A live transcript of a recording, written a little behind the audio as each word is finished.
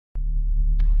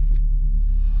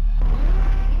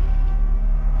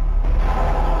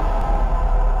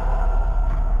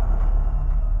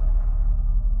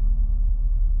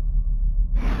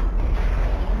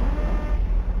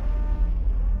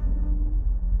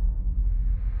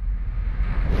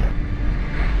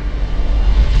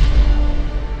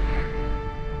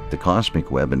The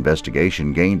cosmic web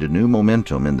investigation gained a new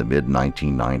momentum in the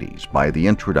mid-1990s by the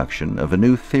introduction of a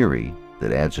new theory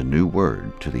that adds a new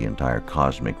word to the entire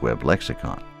cosmic web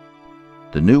lexicon.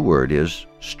 The new word is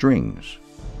strings.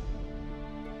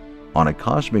 On a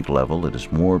cosmic level, it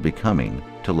is more becoming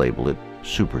to label it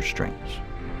superstrings.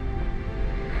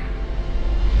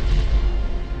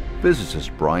 Physicist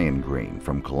Brian Greene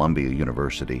from Columbia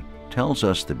University tells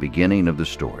us the beginning of the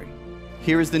story.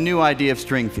 Here is the new idea of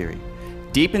string theory.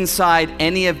 Deep inside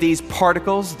any of these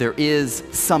particles, there is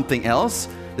something else.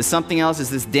 The something else is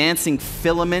this dancing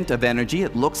filament of energy.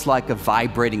 It looks like a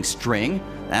vibrating string.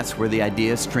 That's where the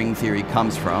idea of string theory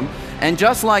comes from. And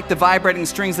just like the vibrating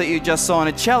strings that you just saw on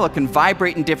a cello can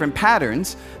vibrate in different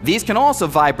patterns, these can also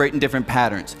vibrate in different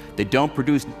patterns. They don't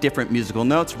produce different musical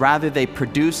notes, rather they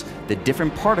produce the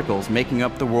different particles making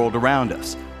up the world around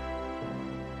us.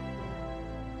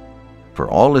 For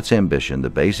all its ambition, the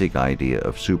basic idea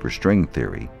of superstring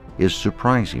theory is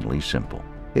surprisingly simple.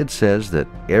 It says that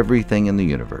everything in the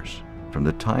universe, from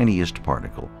the tiniest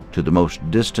particle to the most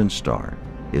distant star,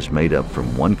 is made up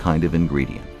from one kind of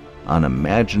ingredient,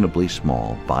 unimaginably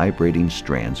small vibrating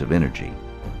strands of energy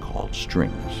called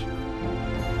strings.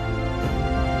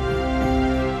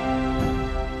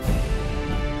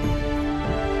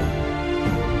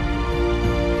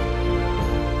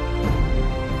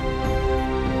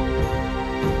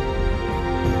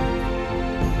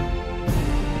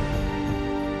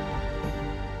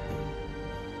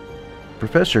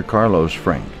 Professor Carlos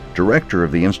Frank, director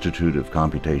of the Institute of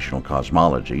Computational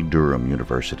Cosmology, Durham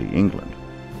University, England,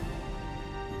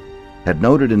 had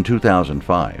noted in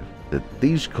 2005 that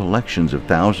these collections of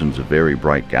thousands of very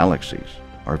bright galaxies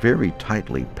are very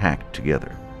tightly packed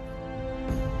together.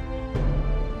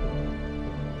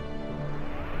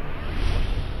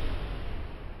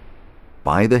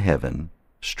 By the heaven,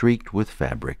 streaked with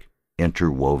fabric,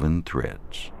 interwoven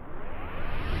threads.